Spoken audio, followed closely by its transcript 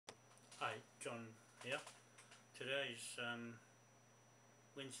John here. Today's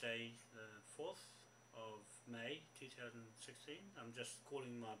Wednesday the 4th of May 2016. I'm just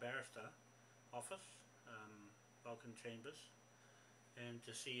calling my barrister office, Vulcan Chambers, and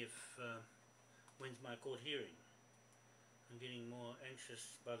to see if when's my court hearing. I'm getting more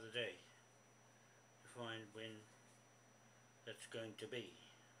anxious by the day to find when that's going to be.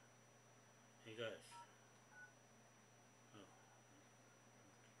 Here goes. Oh,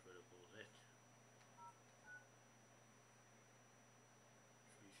 get rid of all that.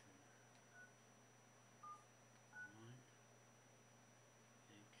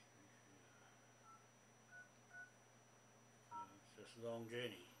 It's just a long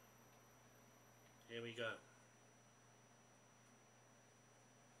journey. Here we go.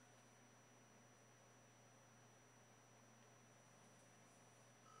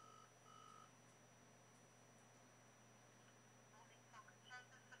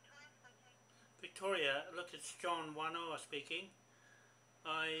 Victoria, look, it's John Wanoa speaking.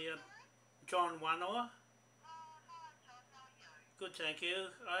 John Wanoa. Good, thank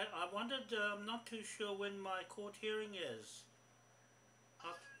you. I wondered, I'm not too sure when my court hearing is.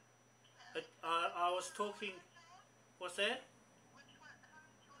 I was talking, what's that?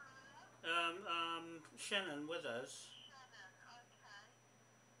 Shannon with us.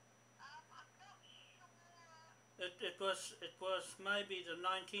 It was maybe the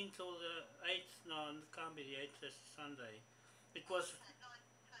 19th or the 8th. No, it can't be the 8th. It's Sunday. It was.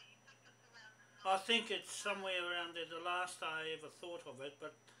 I think it's somewhere around there. The last I ever thought of it,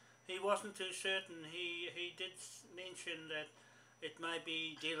 but he wasn't too certain. He did mention that it may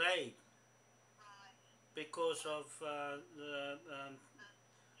be delayed because of the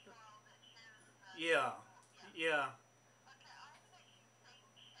yeah. Yeah.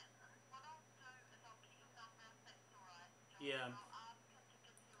 Yeah.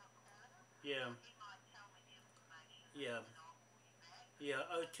 Yeah. Yeah.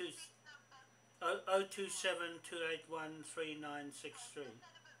 027 281 3963.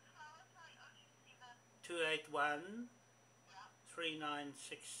 281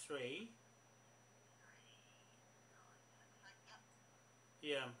 3963.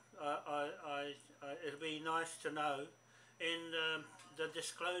 Yeah. It'll be nice to know. And the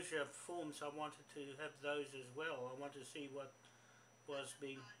disclosure forms, I wanted to have those as well. I want to see what was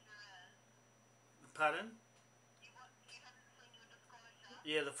being. Pardon?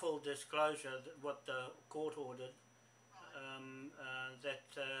 Yeah, the full disclosure, what the court ordered, that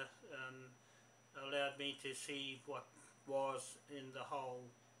allowed me to see what was in the whole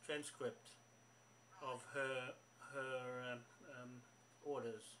transcript of her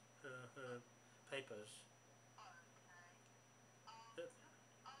orders, her papers.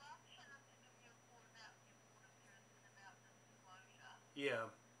 Yeah.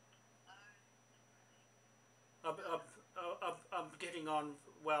 I'm getting on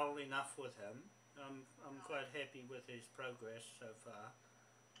well enough with him. I'm quite happy with his progress so far.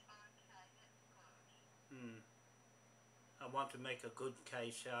 I want to make a good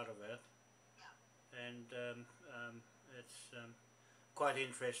case out of it, and it's quite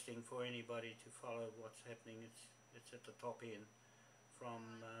interesting for anybody to follow what's happening. It's at the top end.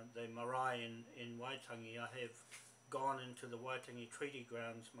 From the Marae in Waitangi, I have gone into the Waitangi treaty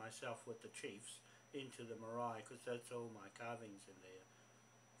grounds myself with the chiefs, into the Marae, because that's all my carvings in there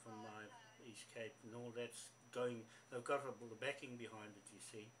from my East Cape, and all that's going. They've got all the backing behind it, you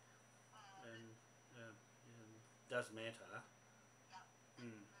see, and does matter.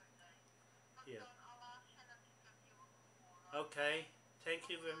 Yeah. Okay. Thank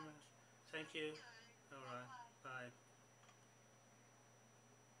you very much. Thank you. All right. Bye.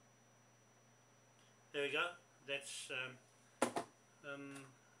 There we go. That's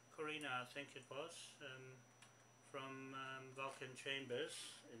Corina, I think it was, from Vulcan Chambers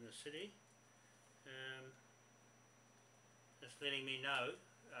in the city. Just letting me know,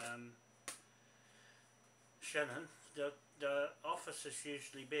 Shannon, the office is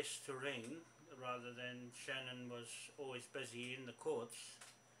usually best to ring rather than Shannon was always busy in the courts.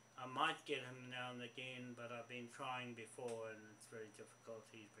 I might get him now and again, but I've been trying before and it's very difficult.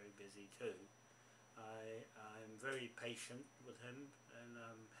 He's very busy too. I'm very patient with him, and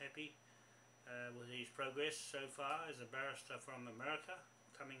I'm happy with his progress so far as a barrister from America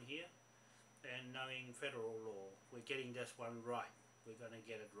coming here and knowing federal law. We're getting this one right. We're going to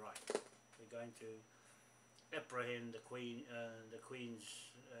get it right. We're going to apprehend the Queen's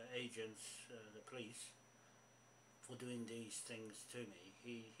agents, the police, for doing these things to me.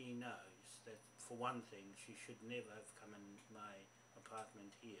 He knows that, for one thing, she should never have come in my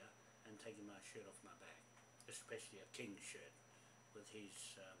apartment here and taken my shirt off my back, especially a king's shirt with his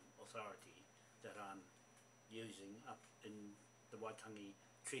authority. that I'm using up in the Waitangi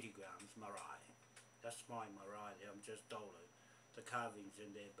Treaty Grounds, Marae. That's my Marae there, I'm just Dolo. The carvings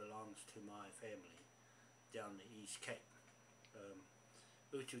in there belongs to my family down the East Cape,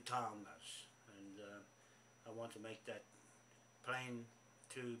 UTUTAONGAs, and I want to make that plain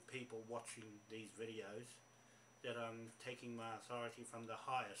to people watching these videos that I'm taking my authority from the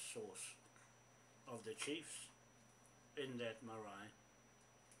highest source of the chiefs in that Marae,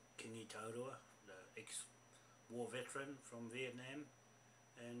 Kingi Taurua, the ex-war veteran from Vietnam,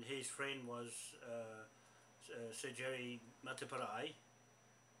 and his friend was Sir Jerry Mataparai,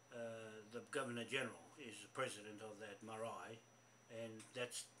 the Governor General, is the president of that Marae, and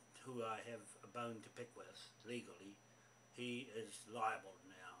that's who I have a bone to pick with legally. He is liable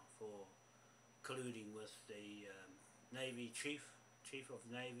now for colluding with the Navy Chief of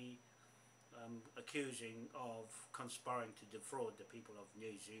Navy, accusing of conspiring to defraud the people of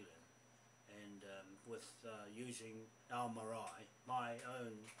New Zealand, and with using our Marae, my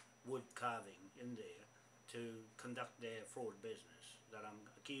own wood carving in there, to conduct their fraud business, that I'm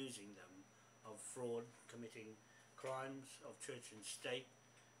accusing them of fraud, committing crimes of church and state,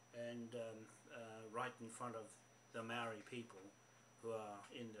 and right in front of the Mare people who are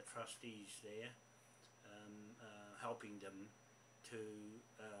in the trustees there, helping them to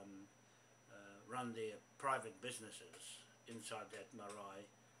run their private businesses inside that Marae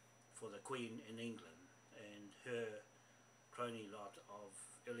for the Queen in England and her crony lot of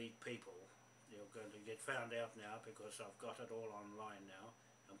elite people. They're going to get found out now because I've got it all online now.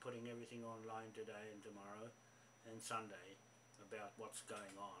 I'm putting everything online today and tomorrow and Sunday about what's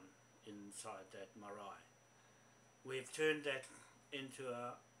going on inside that Marae. We've turned that into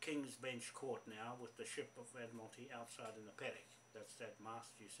a King's Bench court now with the ship of Admiralty outside in the paddock. That's that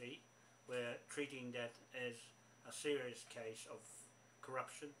mast you see. We're treating that as a serious case of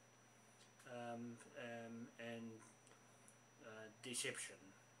corruption and deception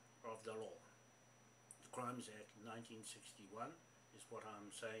of the law. The Crimes Act 1961 is what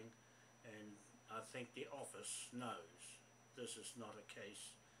I'm saying, and I think the office knows this is not a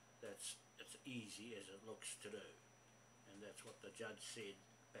case that's as easy as it looks to do, and that's what the judge said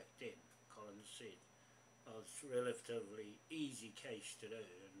back then. Collins said, oh, it's a relatively easy case to do,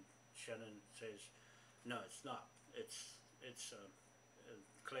 and Shannon says, no, it's not. It's a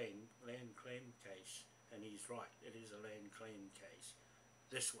land claim case, and he's right. It is a land claim case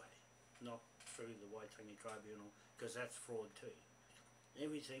this way, not through the Waitangi Tribunal, because that's fraud too.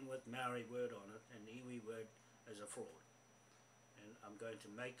 Everything with Maori word on it and iwi word is a fraud, and I'm going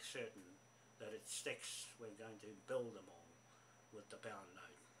to make certain that it sticks. We're going to build them all with the pound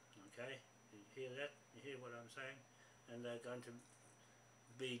note. Okay, you hear that? You hear what I'm saying? And they're going to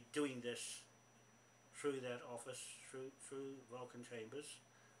be doing this through that office, through Vulcan Chambers.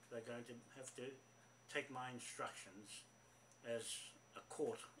 They're going to have to take my instructions as a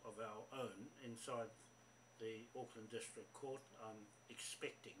court of our own inside the Auckland District Court. I'm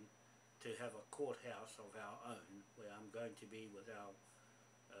expecting to have a courthouse of our own where I'm going to be with our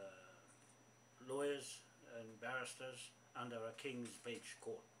lawyers and barristers under a King's Bench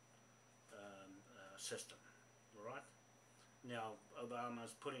court system. Alright? Now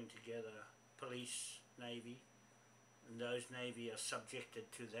Obama's putting together police, navy, and those navy are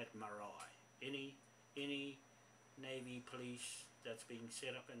subjected to that Marae. Any navy police that's being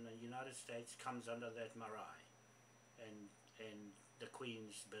set up in the United States comes under that Marae and the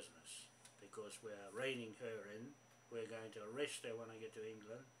Queen's business, because we're reining her in. We're going to arrest her when I get to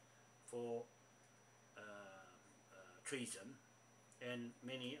England for treason and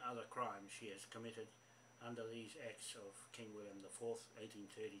many other crimes she has committed under these acts of King William IV,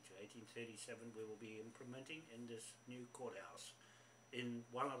 1830 to 1837. We will be implementing in this new courthouse, in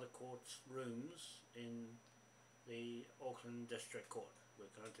one of the court's rooms in the Auckland District Court.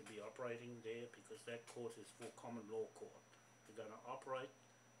 We're going to be operating there because that court is for common law court. We're going to operate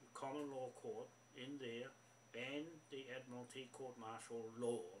the common law court in there and the Admiralty court-martial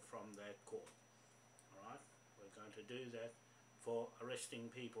law from that court. Alright? We're going to do that for arresting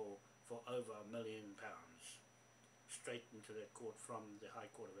people for over £1 million straight into that court from the High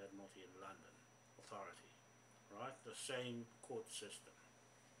Court of Admiralty in London Authority. Right? The same court system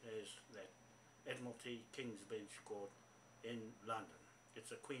as that Admiralty King's Bench Court in London.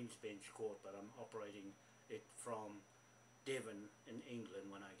 It's a Queen's Bench Court, but I'm operating it from Devon in England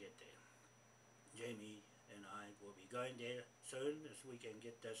when I get there. Jamie and I will be going there soon as we can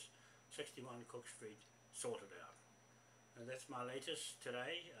get this 61 Cook Street sorted out. And that's my latest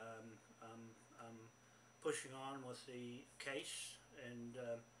today. I'm pushing on with the case, and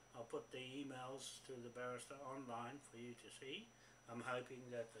I'll put the emails to the barrister online for you to see. I'm hoping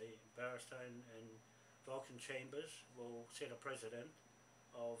that the Barrister and Vulcan chambers will set a precedent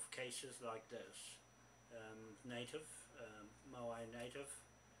of cases like this. Native, Moai native,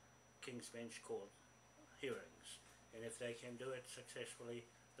 King's Bench Court hearings, and if they can do it successfully,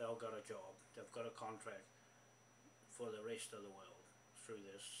 they'll got a job, they've got a contract for the rest of the world through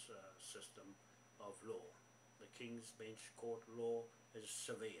this system of law. The King's Bench Court law is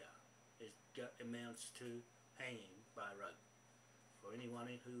severe. It amounts to hanging by rope for anyone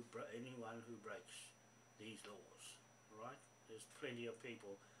who breaks these laws. Right? There's plenty of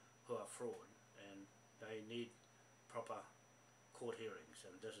people who are fraud, and they need proper court hearings,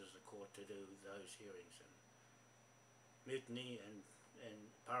 and this is the court to do those hearings. And mutiny and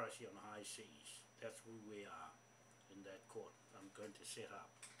piracy on high seas, that's who we are in that court. I'm going to set up,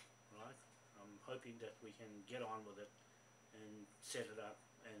 right? I'm hoping that we can get on with it and set it up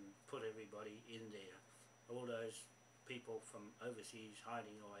and put everybody in there. All those people from overseas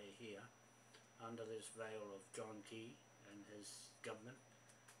hiding away here under this veil of John Key and his government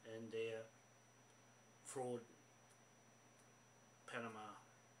and their fraud Panama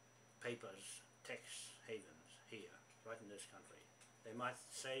Papers tax havens here, right in this country. They might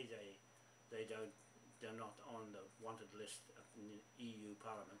say they're not on the wanted list in the EU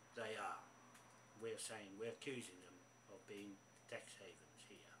Parliament. They are. We're accusing them of being tax havens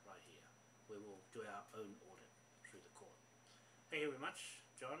here, right here. We will do our own audit through the court. Thank you very much,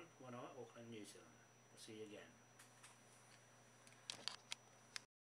 John, Wanoa, Auckland, New Zealand. We'll see you again.